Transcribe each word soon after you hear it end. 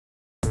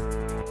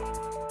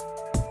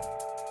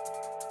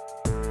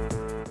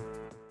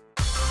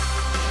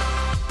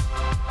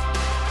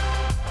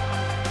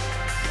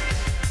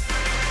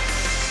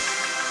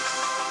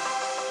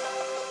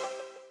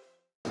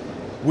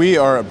We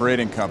are a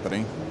braiding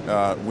company.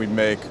 We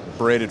make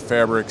braided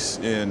fabrics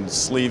in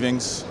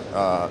sleevings,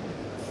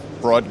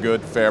 broad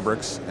good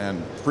fabrics,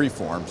 and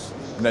preforms,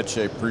 net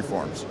shape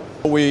preforms.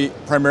 We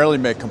primarily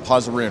make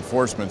composite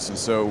reinforcements, and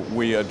so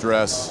we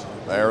address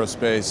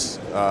aerospace,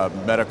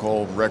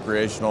 medical,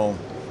 recreational,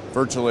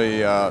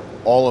 virtually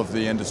all of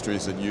the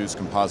industries that use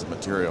composite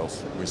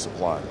materials we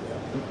supply.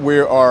 We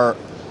are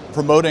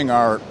promoting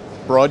our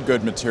broad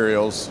good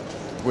materials.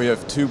 We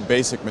have two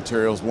basic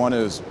materials. One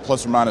is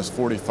plus or minus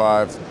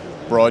 45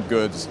 broad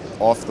goods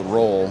off the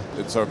roll.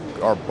 It's our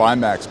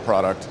Bimax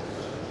product,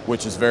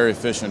 which is very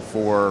efficient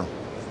for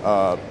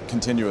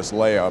continuous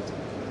layup,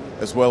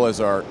 as well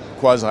as our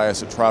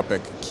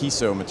quasi-isotropic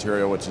Kiso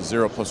material, which is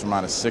 0 plus or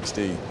minus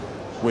 60,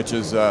 which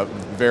is a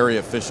very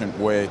efficient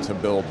way to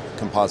build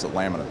composite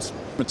laminates.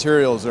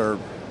 Materials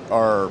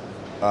are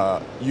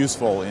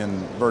useful in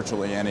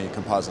virtually any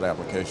composite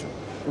application.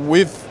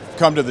 We've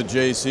come to the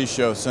JEC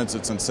show since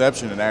its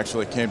inception and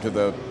actually came to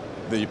the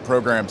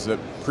programs that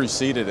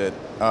preceded it.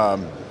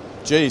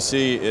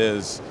 JEC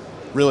is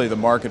really the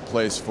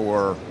marketplace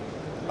for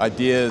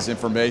ideas,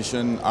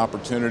 information,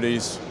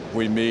 opportunities.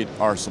 We meet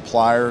our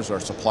suppliers, our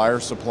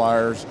suppliers'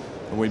 suppliers,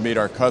 and we meet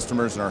our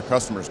customers and our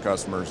customers'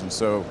 customers. And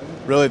so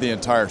really the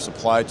entire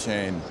supply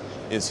chain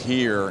is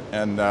here,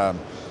 and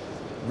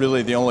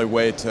really the only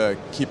way to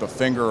keep a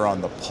finger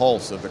on the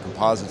pulse of the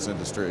composites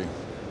industry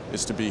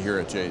is to be here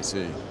at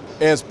JEC.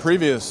 As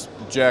previous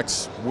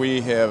JECs,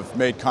 we have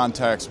made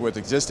contacts with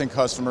existing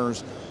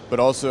customers, but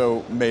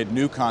also made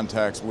new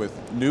contacts with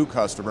new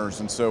customers,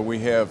 and so we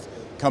have,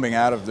 coming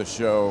out of the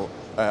show,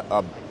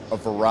 a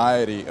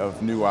variety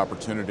of new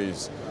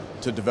opportunities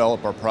to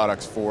develop our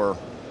products for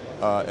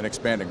an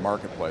expanding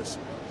marketplace.